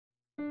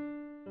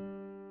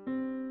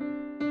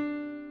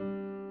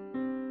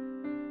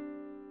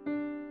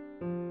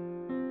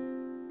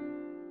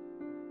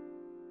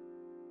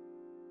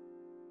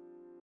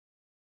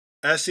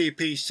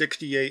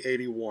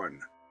SCP-6881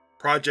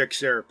 Project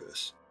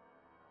Serapis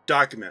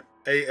Document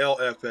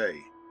ALFA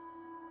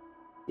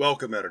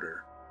Welcome,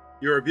 Editor.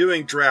 You're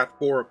reviewing Draft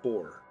 4 of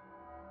 4.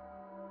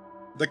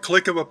 The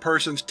click of a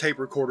person's tape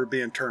recorder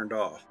being turned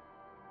off.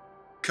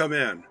 Come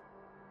in.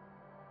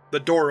 The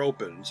door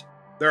opens.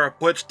 There are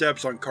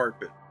footsteps on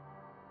carpet.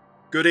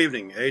 Good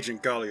evening,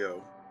 Agent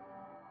Galio.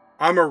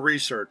 I'm a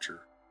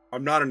researcher.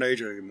 I'm not an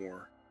agent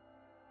anymore.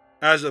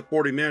 As of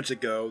 40 minutes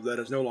ago, that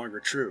is no longer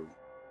true.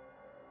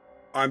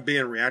 I'm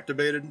being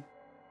reactivated?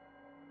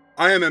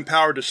 I am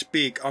empowered to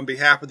speak on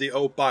behalf of the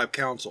O5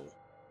 Council.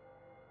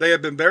 They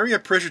have been very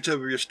appreciative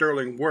of your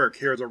sterling work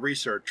here as a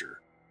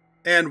researcher,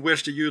 and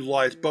wish to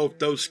utilize both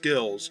those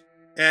skills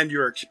and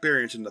your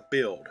experience in the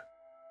field.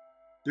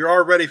 You're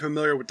already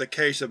familiar with the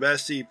case of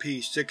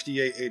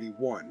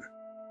SCP-6881.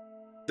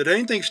 Did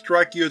anything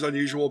strike you as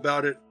unusual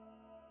about it?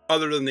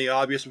 Other than the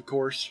obvious, of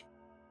course.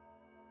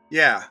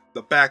 Yeah,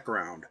 the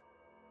background.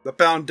 The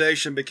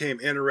Foundation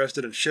became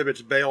interested in Shibbet's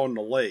Vale and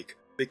the lake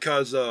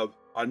because of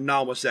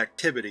anomalous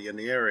activity in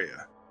the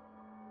area.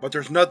 But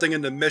there's nothing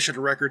in the mission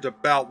records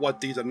about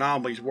what these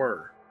anomalies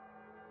were.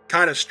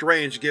 Kinda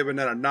strange given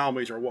that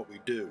anomalies are what we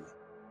do.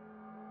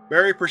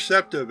 Very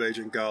perceptive,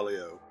 Agent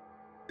Galio.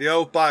 The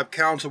O5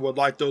 Council would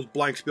like those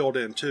blanks filled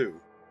in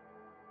too.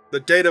 The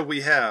data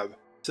we have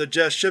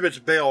suggests Shibbet's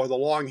Vale has a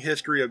long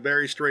history of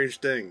very strange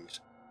things,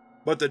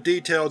 but the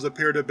details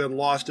appear to have been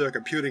lost to a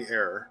computing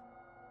error.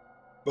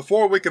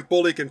 Before we can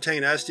fully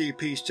contain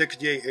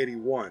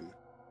SCP-6881,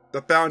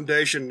 the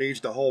Foundation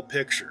needs the whole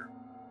picture.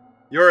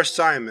 Your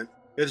assignment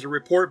is to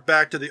report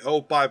back to the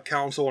O5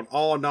 Council on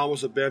all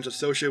anomalous events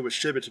associated with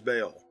Shibbet's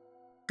Vale.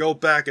 Go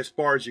back as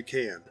far as you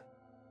can.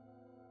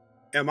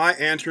 Am I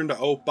answering to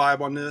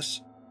O5 on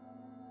this?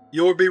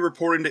 You will be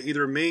reporting to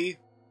either me,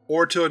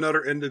 or to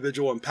another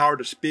individual empowered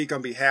to speak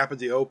on behalf of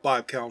the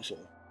O5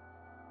 Council.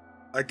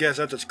 I guess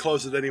that's as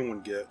close as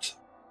anyone gets.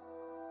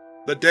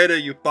 The data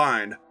you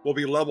find will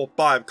be Level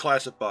 5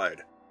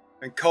 classified,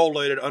 and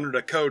collated under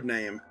the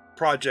codename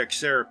Project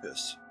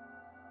Serapis.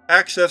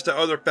 Access to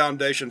other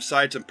Foundation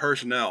sites and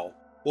personnel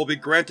will be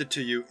granted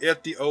to you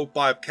if the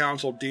O5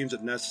 Council deems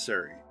it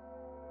necessary.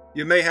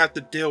 You may have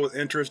to deal with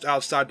interests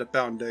outside the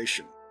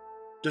Foundation.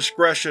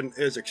 Discretion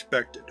is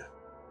expected.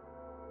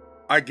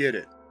 I get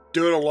it.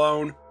 Do it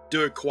alone,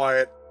 do it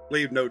quiet,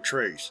 leave no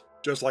trace,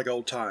 just like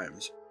old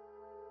times.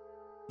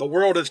 The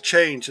world has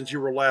changed since you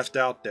were last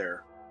out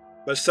there,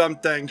 but some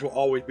things will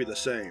always be the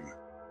same.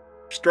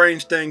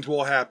 Strange things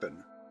will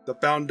happen, the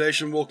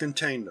Foundation will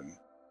contain them,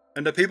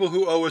 and the people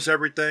who owe us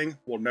everything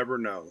will never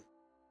know.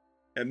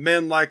 And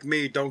men like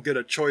me don't get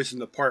a choice in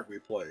the part we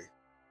play.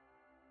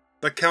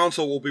 The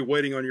Council will be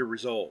waiting on your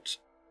results.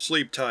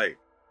 Sleep tight.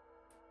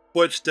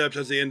 Footsteps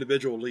as the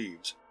individual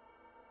leaves.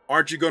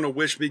 Aren't you going to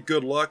wish me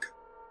good luck?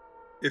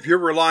 If you're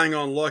relying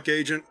on luck,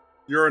 Agent,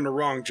 you're in the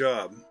wrong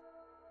job.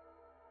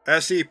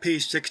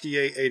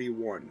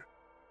 SCP-6881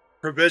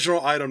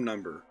 Provisional Item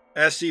Number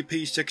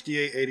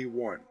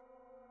SCP-6881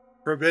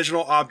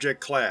 Provisional Object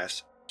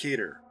Class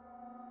Keter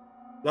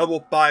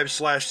Level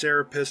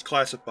 5/Serapis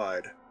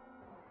Classified.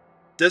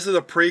 This is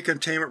a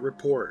pre-containment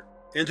report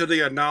into the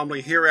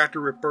anomaly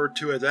hereafter referred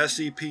to as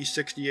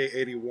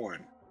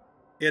SCP-6881,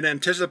 in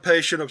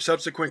anticipation of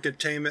subsequent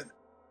containment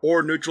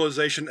or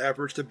neutralization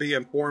efforts to be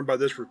informed by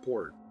this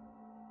report.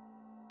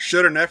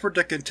 Should an effort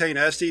to contain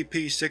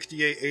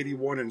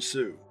SCP-6881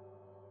 ensue,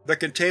 the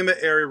containment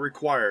area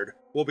required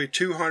will be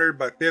 200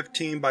 by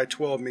 15 by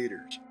 12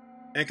 meters,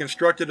 and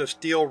constructed of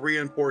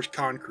steel-reinforced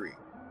concrete.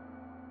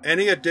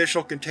 Any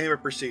additional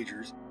containment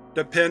procedures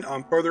depend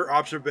on further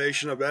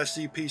observation of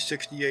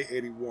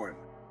SCP-6881.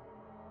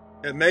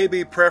 It may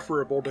be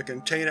preferable to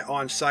contain it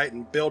on-site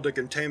and build a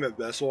containment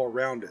vessel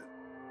around it,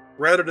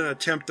 rather than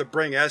attempt to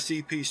bring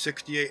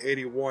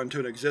SCP-6881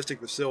 to an existing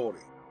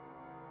facility.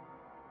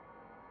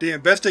 The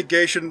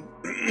investigation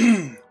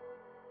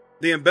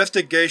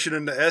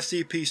into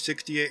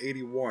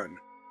SCP-6881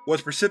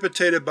 was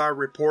precipitated by a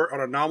report on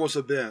anomalous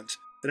events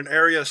in an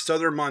area of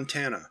southern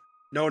Montana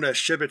known as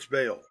Shibbet's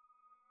Vale.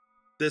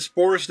 This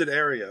forested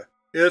area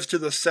is to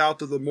the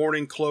south of the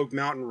Morning Cloak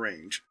mountain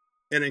range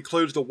and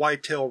includes the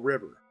Whitetail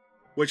River,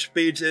 which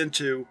feeds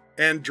into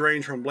and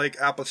drains from Lake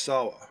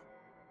Apasawa.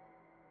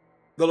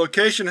 The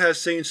location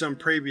has seen some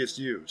previous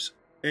use,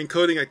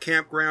 including a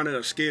campground and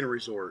a skiing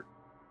resort,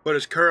 but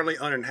is currently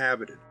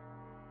uninhabited.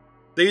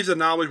 These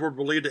anomalies were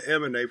believed to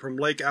emanate from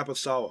Lake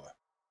Apasawa.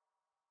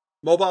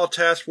 Mobile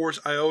Task Force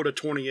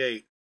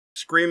Iota-28,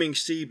 Screaming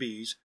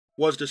Seabees,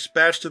 was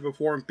dispatched to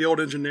perform field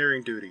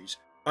engineering duties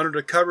under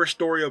the cover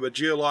story of a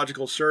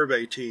geological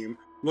survey team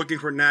looking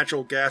for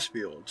natural gas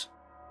fields.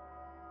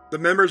 The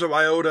members of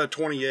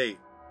Iota-28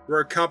 were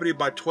accompanied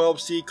by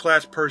 12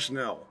 C-Class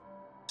personnel,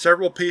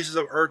 several pieces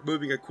of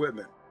earth-moving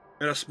equipment,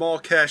 and a small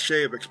cache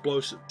of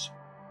explosives.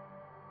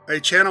 A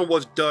channel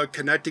was dug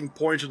connecting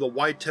points of the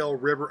Whitetail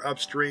River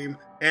upstream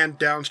and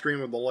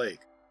downstream of the lake.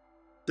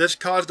 This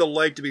caused the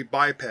lake to be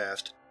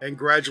bypassed and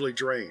gradually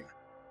drain.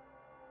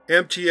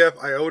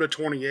 MTF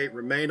Iota-28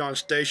 remained on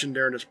station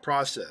during this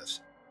process,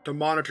 to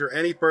monitor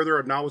any further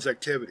anomalous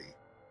activity,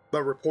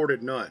 but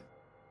reported none.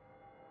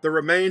 The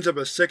remains of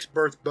a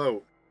 6-berth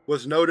boat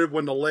was noted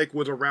when the lake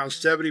was around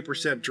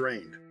 70%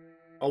 drained,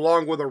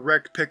 along with a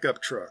wrecked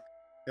pickup truck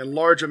and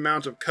large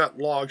amounts of cut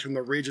logs from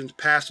the region's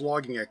past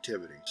logging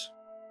activities.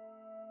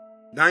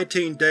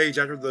 19 days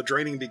after the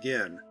draining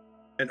began,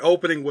 an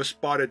opening was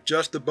spotted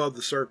just above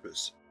the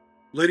surface,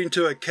 leading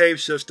to a cave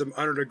system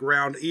under the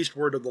ground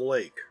eastward of the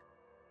lake.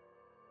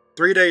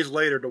 3 days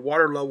later, the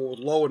water level was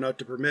low enough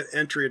to permit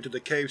entry into the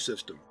cave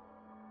system.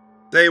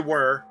 They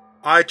were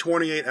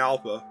I-28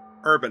 Alpha,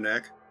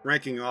 Urbanek,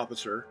 Ranking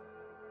Officer,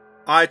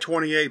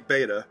 I-28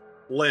 Beta,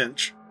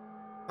 Lynch,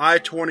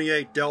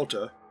 I-28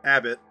 Delta,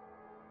 Abbott,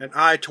 and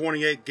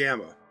I-28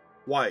 Gamma,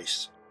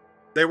 Weiss.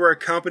 They were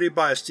accompanied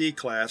by a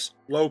C-Class,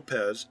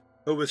 Lopez,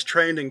 who was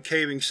trained in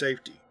caving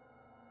safety.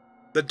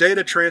 The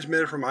data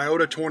transmitted from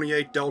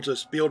Iota-28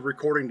 Delta's field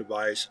recording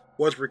device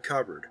was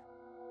recovered.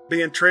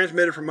 Being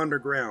transmitted from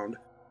underground,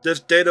 this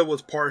data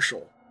was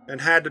partial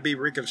and had to be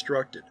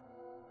reconstructed,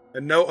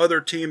 and no other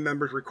team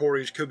members'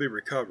 recordings could be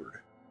recovered.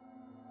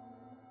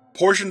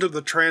 Portions of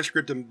the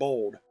transcript in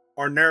bold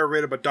are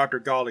narrated by Dr.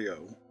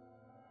 Gallio.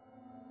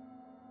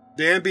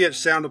 The ambient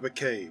sound of a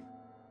cave.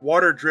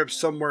 Water drips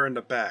somewhere in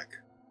the back.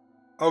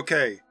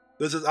 Okay,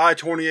 this is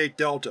I-28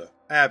 Delta,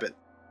 Abbott.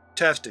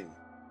 Testing.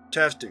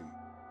 Testing.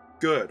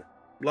 Good.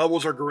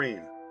 Levels are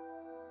green.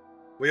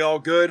 We all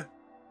good?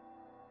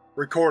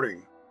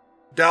 Recording.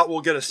 Doubt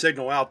we'll get a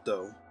signal out,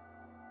 though.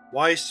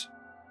 Weiss?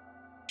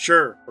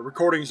 Sure, the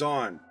recording's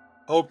on.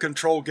 Hope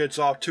Control gets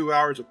off 2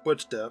 hours of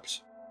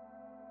footsteps.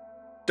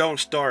 Don't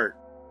start.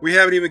 We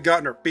haven't even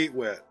gotten our feet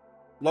wet.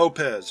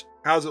 Lopez,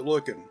 how's it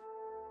looking?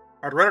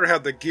 I'd rather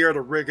have the gear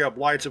to rig up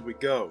lights if we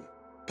go.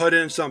 Put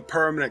in some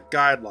permanent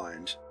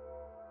guidelines.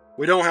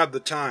 We don't have the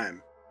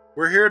time.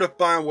 We're here to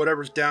find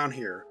whatever's down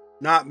here,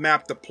 not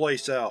map the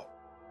place out.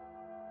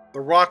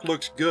 The rock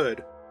looks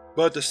good,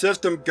 but if the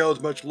system goes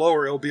much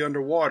lower it'll be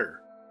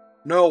underwater.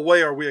 No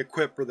way are we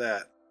equipped for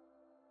that.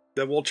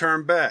 Then we'll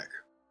turn back.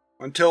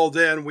 Until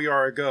then, we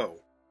are a go.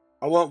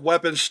 I want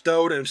weapons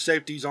stowed and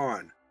safeties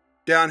on.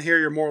 Down here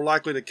you're more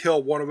likely to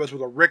kill one of us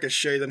with a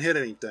ricochet than hit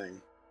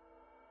anything.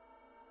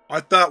 I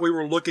thought we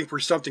were looking for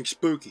something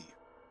spooky,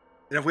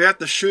 and if we have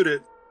to shoot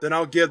it, then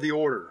I'll give the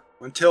order.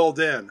 Until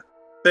then,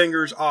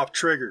 fingers off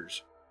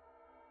triggers.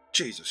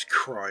 Jesus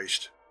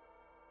Christ.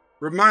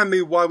 Remind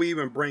me why we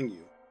even bring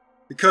you.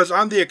 Because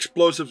I'm the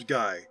explosives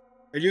guy,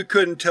 and you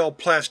couldn't tell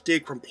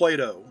plastique from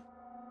Play-Doh.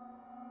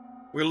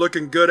 We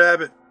looking good,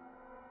 Abbott?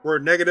 We're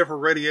negative for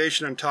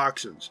radiation and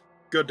toxins.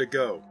 Good to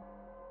go.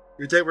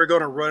 You think we're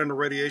going to run into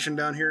radiation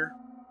down here?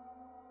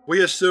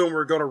 We assume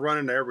we're going to run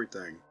into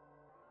everything.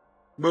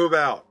 Move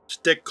out.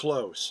 Stick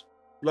close.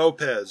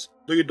 Lopez,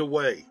 lead the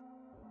way.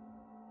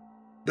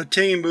 The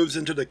team moves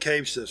into the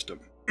cave system.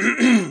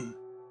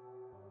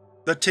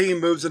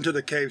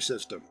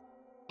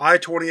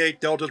 I-28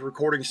 Delta's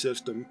recording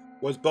system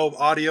was both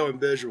audio and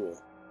visual,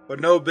 but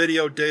no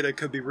video data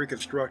could be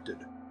reconstructed.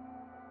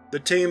 The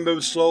team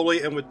moved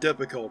slowly and with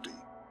difficulty,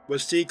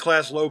 with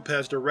C-Class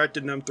Lopez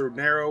directing them through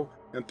narrow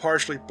and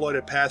partially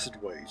flooded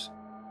passageways.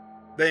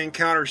 They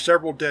encountered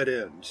several dead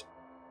ends.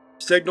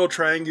 Signal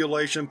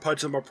triangulation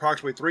puts them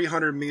approximately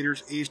 300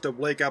 meters east of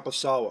Lake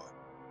Apasawa,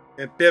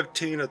 and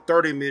 15 to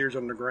 30 meters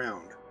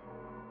underground.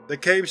 The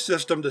cave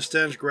system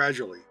descends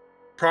gradually,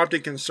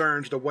 prompting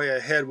concerns the way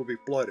ahead will be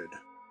flooded.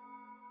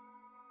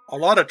 A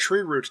lot of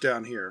tree roots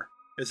down here.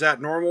 Is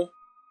that normal?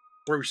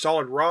 Through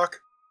solid rock?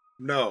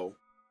 No.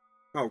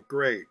 Oh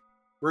great.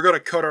 We're gonna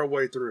cut our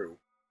way through.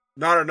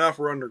 Not enough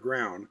we're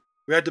underground.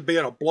 We have to be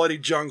in a bloody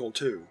jungle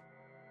too.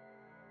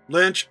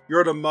 Lynch,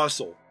 you're the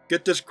muscle.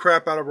 Get this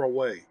crap out of our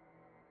way.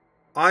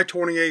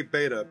 I-28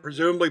 Beta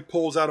presumably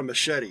pulls out a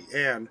machete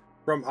and,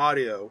 from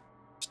audio,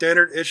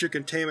 standard issue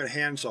containment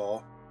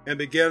handsaw, and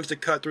begins to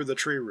cut through the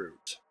tree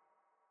roots.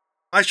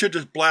 I should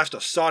just blast a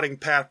sodding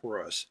path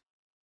for us.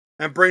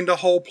 And bring the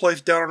whole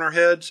place down on our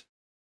heads?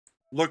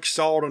 Looks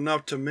solid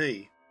enough to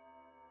me.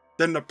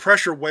 Then the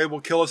pressure wave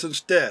will kill us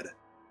instead.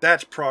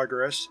 That's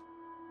progress.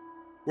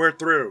 We're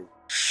through.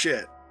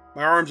 Shit.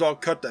 My arm's all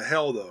cut to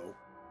hell though.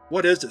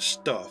 What is this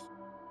stuff?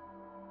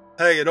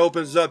 Hey, it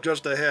opens up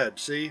just ahead,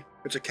 see?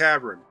 It's a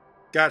cavern.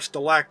 Got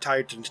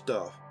stalactites and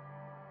stuff.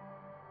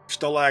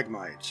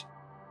 Stalagmites.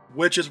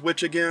 Which is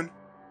which again?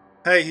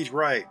 Hey, he's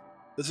right.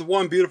 This is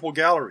one beautiful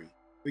gallery.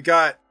 We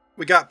got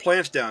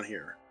plants down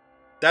here.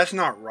 That's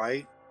not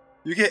right.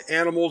 You get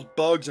animals,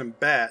 bugs, and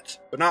bats,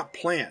 but not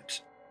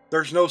plants.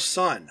 There's no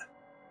sun.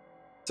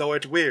 So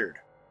it's weird.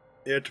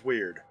 It's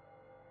weird.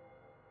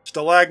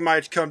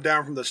 Stalagmites come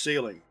down from the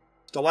ceiling.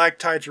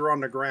 Stalactites are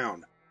on the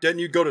ground. Didn't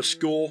you go to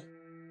school?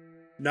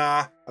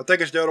 Nah, I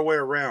think it's the other way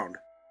around.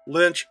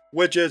 Lynch,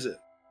 which is it?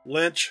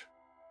 Lynch?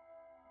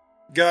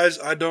 Guys,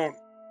 I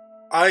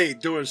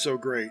ain't doing so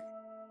great.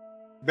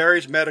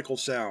 Various medical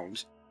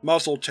sounds.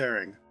 Muscle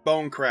tearing.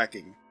 Bone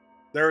cracking.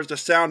 There is the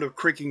sound of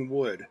creaking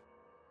wood.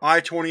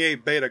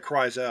 I-28 Beta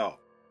cries out.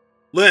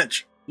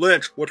 Lynch!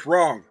 Lynch, what's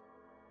wrong?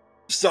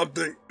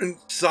 Something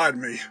inside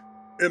me.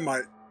 In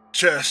my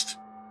chest.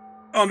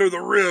 Under the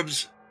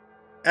ribs.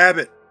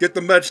 Abbott, get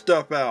the med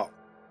stuff out.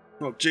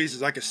 Oh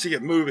Jesus, I can see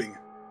it moving.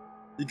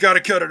 You gotta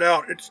cut it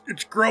out,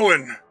 it's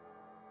growing!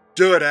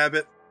 Do it,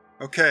 Abbott.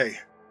 Okay,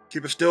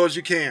 keep as still as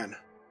you can.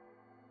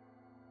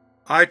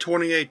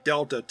 I-28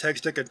 Delta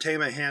takes the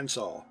containment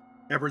handsaw,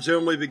 and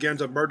presumably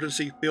begins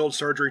emergency field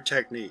surgery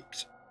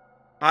techniques.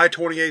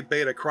 I-28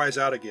 Beta cries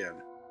out again.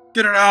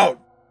 Get it out!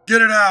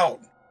 Get it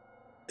out!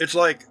 It's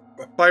like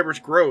a fibrous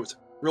growth,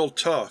 real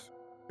tough.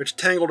 It's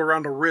tangled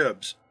around the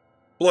ribs.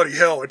 Bloody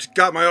hell, it's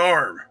got my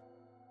arm!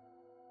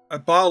 A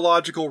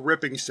biological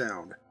ripping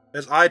sound,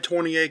 as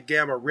I-28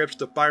 Gamma rips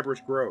the fibrous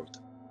growth.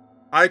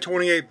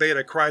 I-28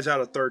 Beta cries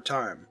out a third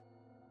time.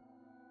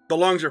 The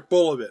lungs are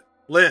full of it.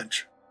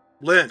 Lynch!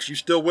 Lynch, you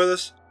still with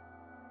us?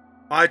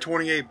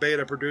 I-28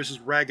 Beta produces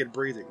ragged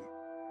breathing.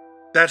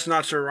 That's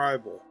not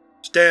survivable.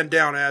 Stand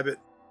down, Abbott.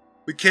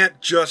 We can't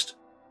just…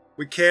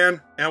 We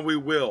can, and we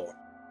will.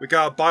 We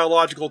got a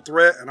biological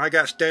threat, and I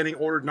got standing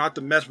orders not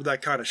to mess with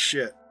that kind of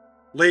shit.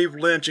 Leave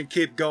Lynch and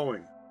keep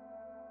going.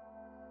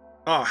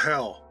 Ah,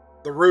 hell.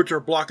 The roots are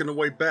blocking the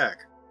way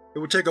back. It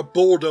would take a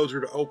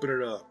bulldozer to open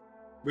it up.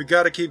 We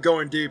gotta keep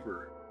going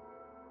deeper.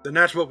 Then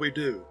that's what we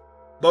do.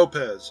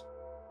 Lopez.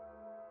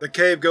 The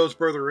cave goes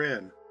further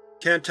in.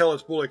 Can't tell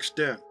its full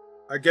extent.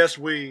 I guess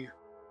we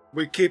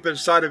keep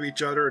inside of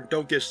each other and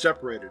don't get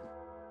separated.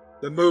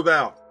 Then move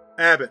out.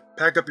 Abbott,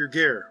 pack up your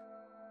gear.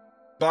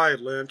 Bye,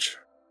 Lynch.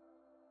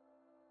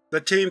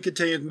 The team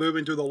continues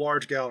moving through the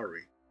large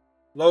gallery.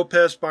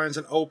 Lopez finds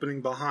an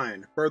opening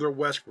behind, further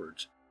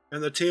westwards,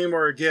 and the team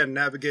are again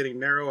navigating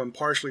narrow and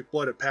partially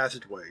flooded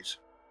passageways.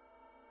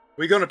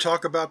 We gonna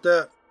talk about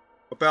that?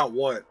 About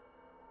what?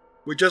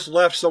 We just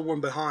left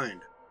someone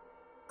behind.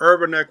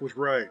 Urbanek was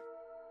right.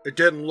 It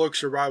didn't look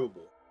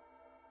survivable.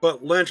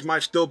 But Lynch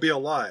might still be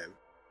alive.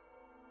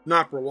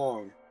 Not for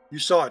long. You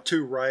saw it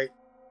too, right?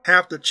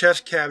 Half the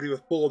chest cavity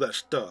was full of that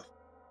stuff.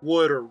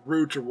 Wood or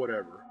roots or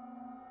whatever.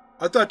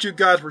 I thought you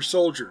guys were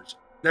soldiers.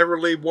 Never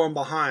leave one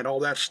behind, all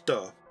that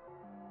stuff.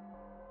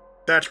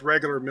 That's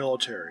regular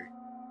military.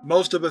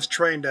 Most of us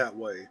train that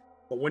way,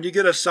 but when you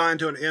get assigned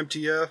to an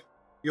MTF,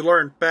 you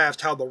learn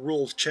fast how the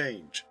rules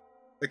change.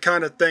 The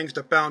kind of things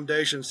the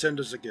Foundation sends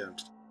us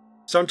against.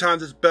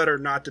 Sometimes it's better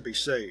not to be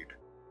saved.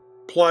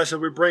 Plus, if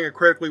we bring a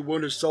critically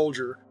wounded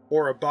soldier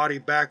or a body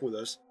back with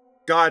us,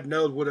 God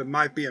knows what it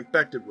might be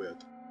infected with.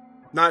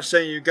 Not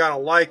saying you gotta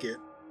like it,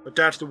 but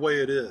that's the way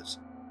it is.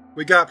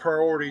 We got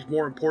priorities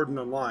more important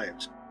than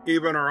lives,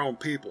 even our own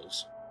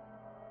people's.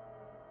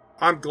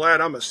 I'm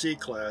glad I'm a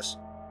C-Class.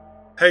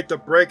 Hate to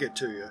break it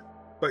to you,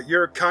 but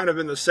you're kind of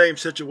in the same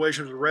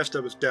situation as the rest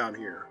of us down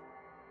here.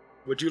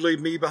 Would you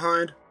leave me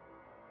behind?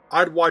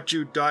 I'd watch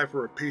you die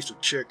for a piece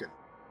of chicken.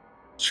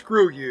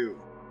 Screw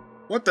you.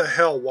 What the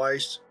hell,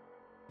 Weiss?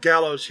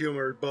 Gallows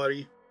humor,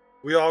 buddy.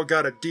 We all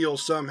gotta deal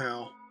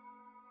somehow.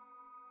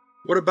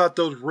 What about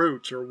those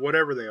roots, or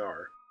whatever they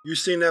are? You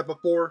seen that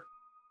before?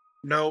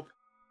 Nope.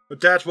 But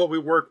that's what we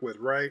work with,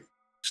 right?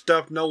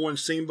 Stuff no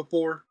one's seen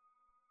before?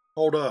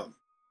 Hold up.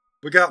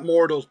 We got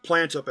more of those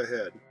plants up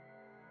ahead.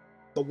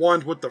 The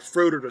ones with the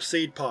fruit or the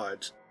seed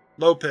pods.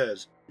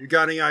 Lopez, you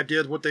got any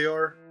ideas what they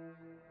are?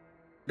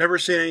 Never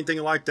seen anything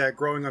like that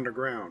growing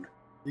underground.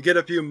 You get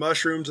a few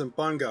mushrooms and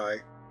fungi,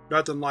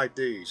 nothing like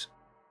these.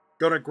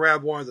 Gonna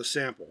grab one as a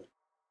sample.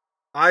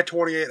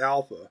 I-28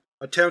 Alpha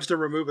attempts to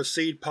remove a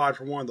seed pod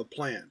from one of the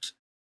plants,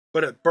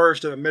 but it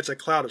bursts and emits a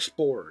cloud of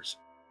spores.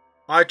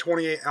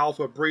 I-28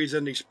 Alpha breathes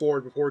in these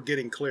spores before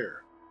getting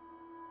clear.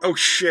 Oh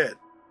shit!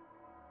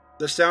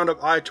 The sound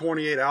of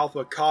I-28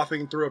 Alpha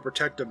coughing through a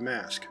protective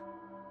mask.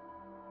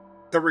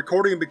 The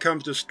recording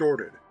becomes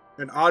distorted,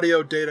 and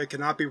audio data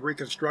cannot be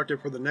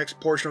reconstructed for the next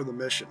portion of the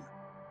mission.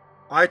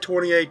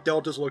 I-28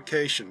 Delta's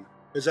location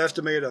is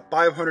estimated at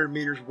 500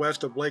 meters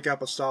west of Lake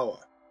Apasawa,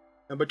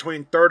 and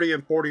between 30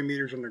 and 40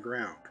 meters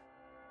underground.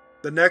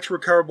 The next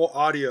recoverable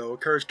audio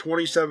occurs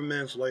 27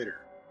 minutes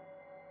later.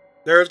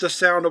 There is the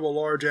sound of a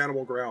large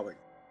animal growling,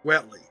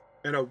 wetly,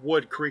 and of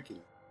wood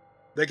creaking.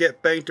 They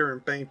get fainter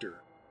and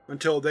fainter,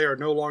 until they are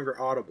no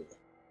longer audible.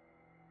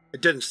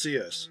 It didn't see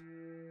us.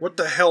 What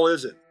the hell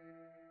is it?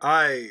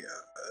 I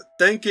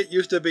think it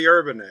used to be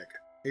Urbanek.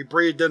 He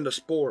breathed in the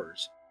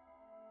spores.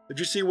 Did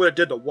you see what it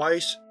did to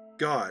Weiss?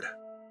 God,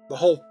 the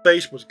whole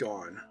face was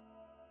gone.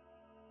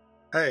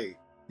 Hey,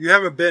 you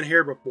haven't been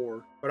here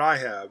before, but I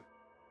have.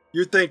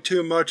 You think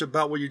too much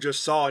about what you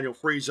just saw and you'll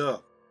freeze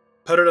up.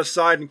 Put it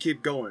aside and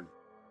keep going.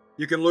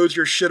 You can lose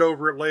your shit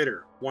over it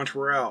later, once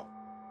we're out.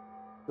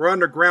 We're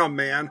underground,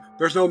 man.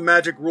 There's no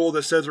magic rule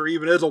that says there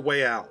even is a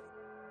way out.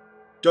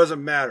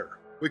 Doesn't matter.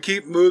 We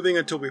keep moving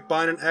until we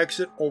find an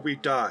exit or we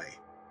die.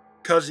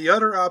 'Cause the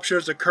other option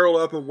is to curl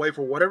up and wait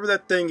for whatever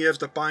that thing is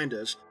to find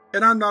us,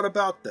 and I'm not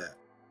about that.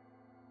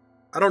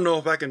 I don't know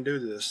if I can do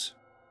this.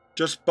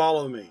 Just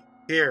follow me.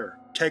 Here,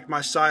 take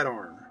my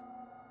sidearm.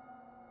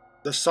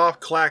 The soft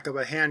clack of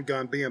a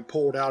handgun being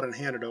pulled out and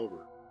handed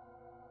over.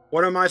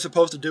 What am I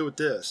supposed to do with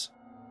this?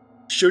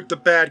 Shoot the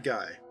bad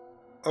guy.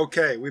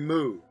 Okay, we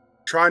move.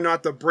 Try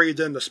not to breathe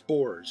in the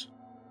spores.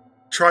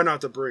 Try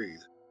not to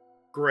breathe.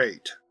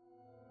 Great.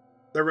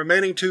 The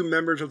remaining two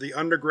members of the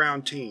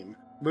underground team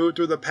move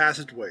through the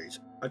passageways,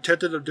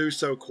 attempted to do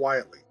so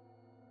quietly.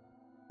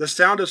 The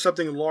sound of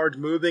something large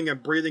moving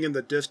and breathing in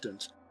the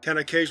distance can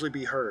occasionally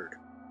be heard.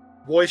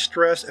 Voice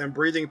stress and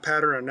breathing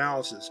pattern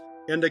analysis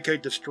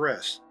indicate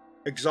distress,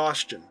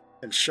 exhaustion,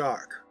 and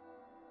shock.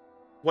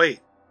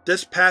 Wait,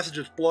 this passage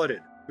is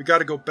flooded. We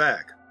gotta go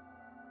back.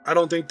 I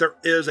don't think there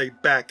is a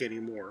back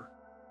anymore.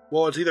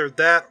 Well, it's either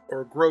that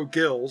or grow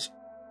gills.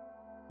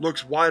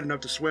 Looks wide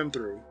enough to swim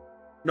through.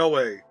 No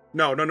way.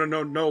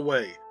 No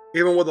way.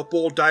 Even with a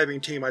full diving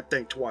team, I'd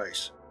think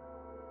twice.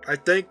 I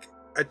think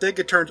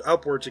it turns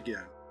upwards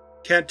again.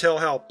 Can't tell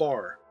how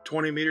far.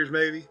 20 meters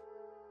maybe?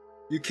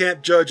 You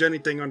can't judge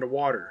anything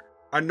underwater.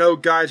 I know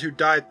guys who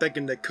died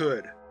thinking they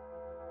could.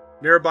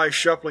 Nearby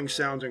shuffling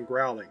sounds and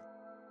growling.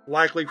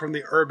 Likely from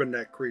the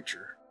urban-neck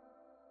creature.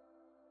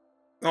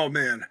 Oh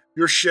man,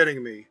 you're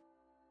shitting me.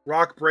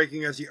 Rock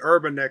breaking as the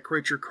urban-neck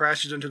creature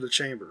crashes into the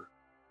chamber.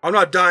 I'm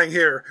not dying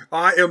here!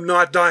 I am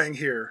not dying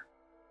here!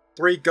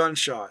 3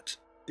 gunshots.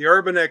 The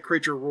urban-neck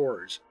creature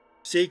roars.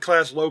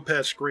 C-Class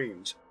Lopez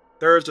screams.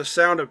 There is the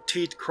sound of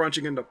teeth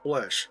crunching into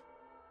flesh.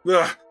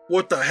 Ugh!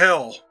 What the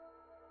hell?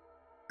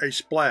 A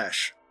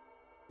splash.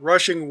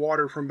 Rushing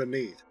water from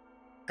beneath.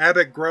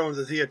 Abbott groans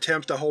as he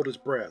attempts to hold his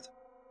breath.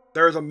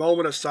 There is a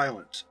moment of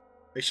silence.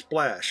 A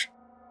splash.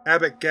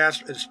 Abbott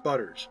gasps and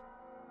sputters.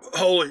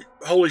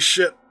 Holy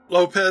shit,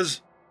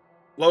 Lopez?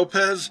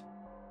 Lopez?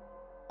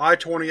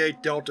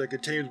 I-28 Delta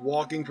continues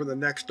walking for the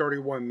next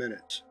 31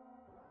 minutes.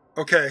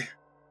 Okay,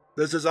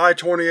 this is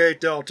I-28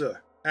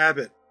 Delta,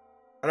 Abbott.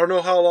 I don't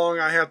know how long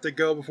I have to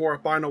go before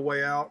I find a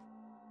way out,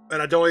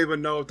 and I don't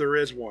even know if there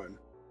is one.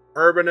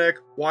 Urbanek,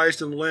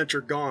 Weiss, and Lynch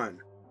are gone,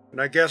 and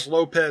I guess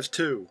Lopez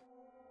too.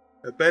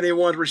 If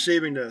anyone's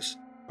receiving this,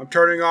 I'm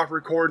turning off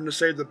recording to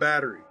save the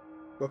battery.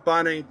 If I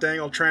find anything,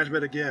 I'll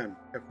transmit again.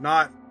 If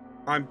not,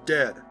 I'm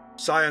dead.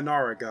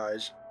 Sayonara,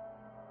 guys.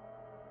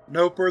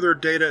 No further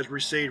data is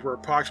received for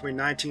approximately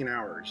 19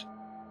 hours.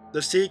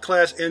 The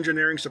C-Class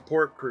Engineering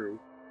Support Crew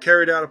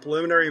carried out a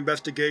preliminary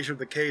investigation of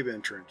the cave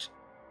entrance,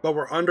 but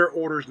were under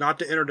orders not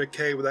to enter the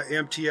cave without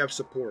MTF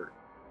support.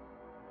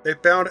 They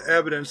found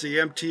evidence the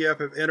MTF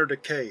have entered the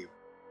cave,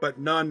 but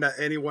none that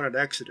anyone had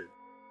exited.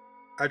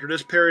 After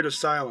this period of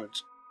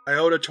silence,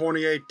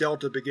 Iota-28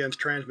 Delta begins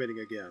transmitting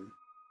again.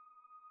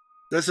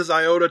 This is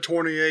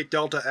Iota-28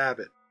 Delta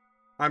Abbott.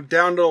 I'm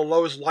down to the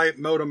lowest light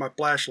mode on my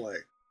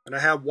flashlight, and I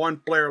have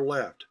 1 flare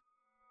left.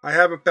 I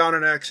haven't found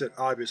an exit,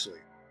 obviously.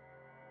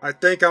 I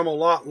think I'm a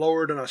lot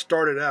lower than I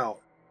started out,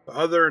 but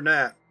other than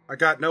that, I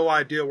got no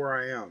idea where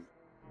I am.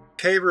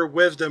 Caver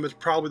wisdom is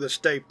probably to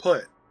stay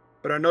put,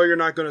 but I know you're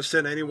not going to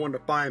send anyone to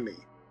find me,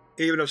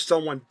 even if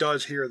someone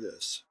does hear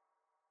this.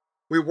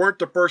 We weren't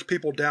the first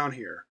people down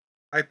here.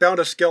 I found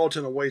a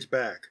skeleton a ways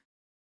back.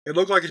 It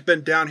looked like it's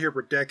been down here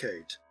for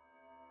decades.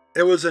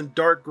 It was in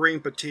dark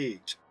green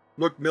fatigues,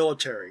 looked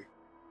military.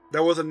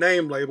 There was a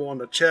name label on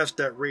the chest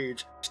that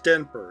reads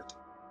Stenfirth.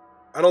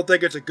 I don't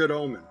think it's a good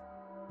omen.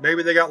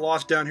 Maybe they got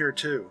lost down here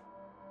too.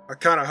 I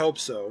kinda hope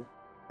so.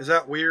 Is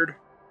that weird?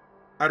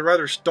 I'd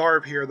rather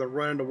starve here than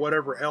run into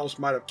whatever else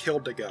might have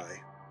killed the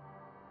guy.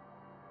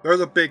 There's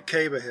a big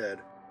cave ahead.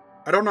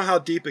 I don't know how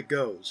deep it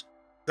goes.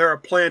 There are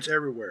plants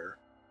everywhere.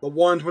 The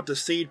ones with the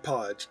seed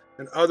pods,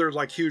 and others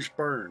like huge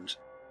ferns.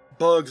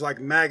 Bugs like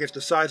maggots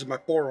the size of my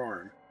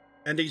forearm.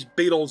 And these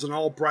beetles in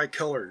all bright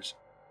colors.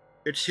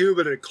 It's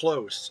humid and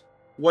close.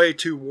 Way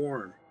too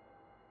warm.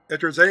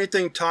 If there's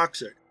anything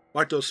toxic,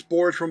 like those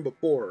spores from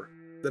before,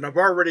 then I've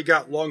already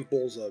got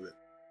lungfuls of it.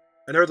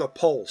 And there's a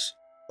pulse,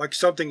 like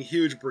something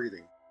huge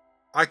breathing.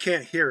 I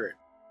can't hear it.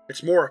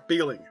 It's more a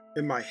feeling,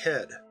 in my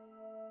head.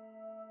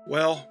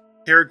 Well,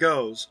 here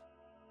goes.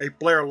 A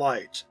flare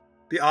lights.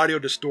 The audio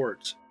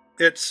distorts.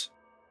 It's…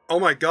 oh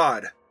my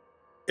god.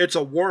 It's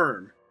a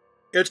worm.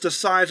 It's the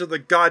size of the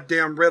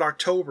goddamn Red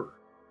October.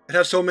 It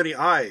has so many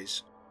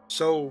eyes.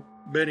 So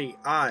many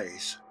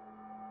eyes.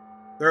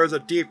 There is a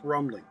deep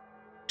rumbling.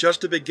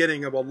 Just the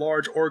beginning of a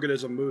large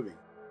organism moving.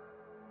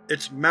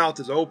 Its mouth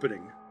is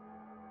opening.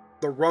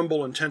 The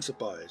rumble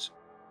intensifies.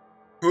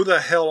 Who the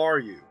hell are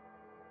you?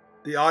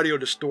 The audio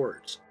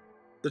distorts.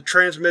 The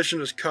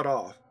transmission is cut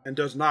off, and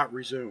does not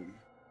resume.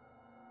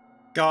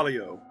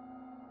 Galio.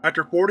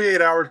 After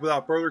 48 hours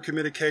without further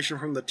communication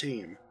from the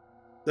team,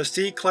 the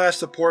C-Class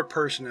support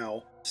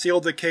personnel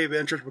sealed the cave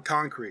entrance with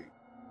concrete,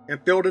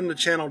 and filled in the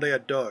channel they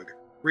had dug,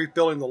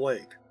 refilling the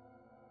lake.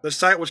 The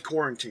site was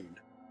quarantined.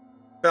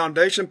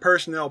 Foundation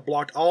personnel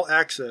blocked all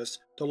access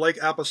to Lake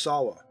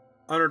Apasawa,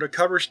 under the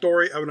cover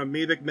story of an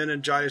amoebic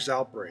meningitis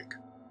outbreak.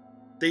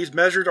 These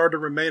measures are to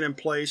remain in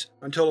place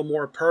until a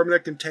more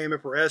permanent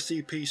containment for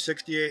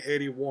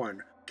SCP-6881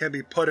 can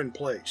be put in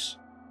place.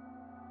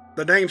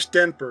 The name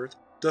Stenfirth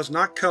does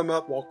not come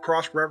up while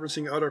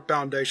cross-referencing other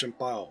Foundation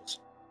files.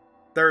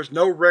 There is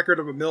no record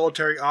of a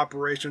military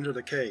operation to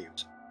the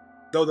caves,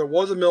 though there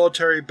was a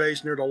military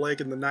base near the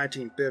lake in the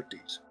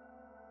 1950s.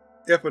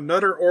 If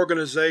another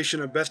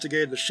organization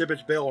investigated the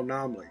Shibbet's Vale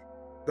anomaly,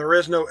 there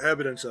is no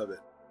evidence of it,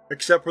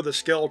 except for the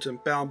skeleton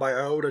found by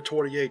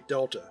Iota-28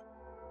 Delta.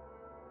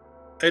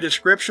 A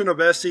description of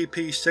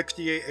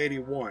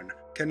SCP-6881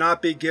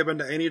 cannot be given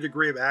to any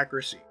degree of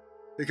accuracy,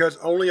 because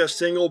only a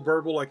single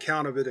verbal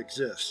account of it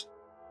exists.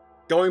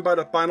 Going by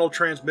the final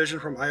transmission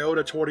from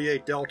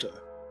Iota-28 Delta,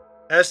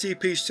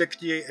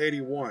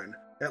 SCP-6881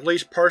 at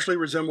least partially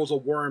resembles a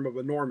worm of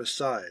enormous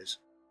size.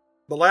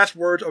 The last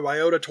words of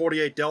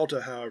Iota-28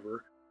 Delta,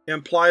 however,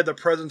 imply the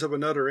presence of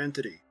another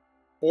entity,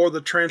 or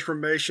the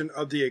transformation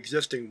of the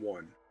existing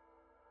one.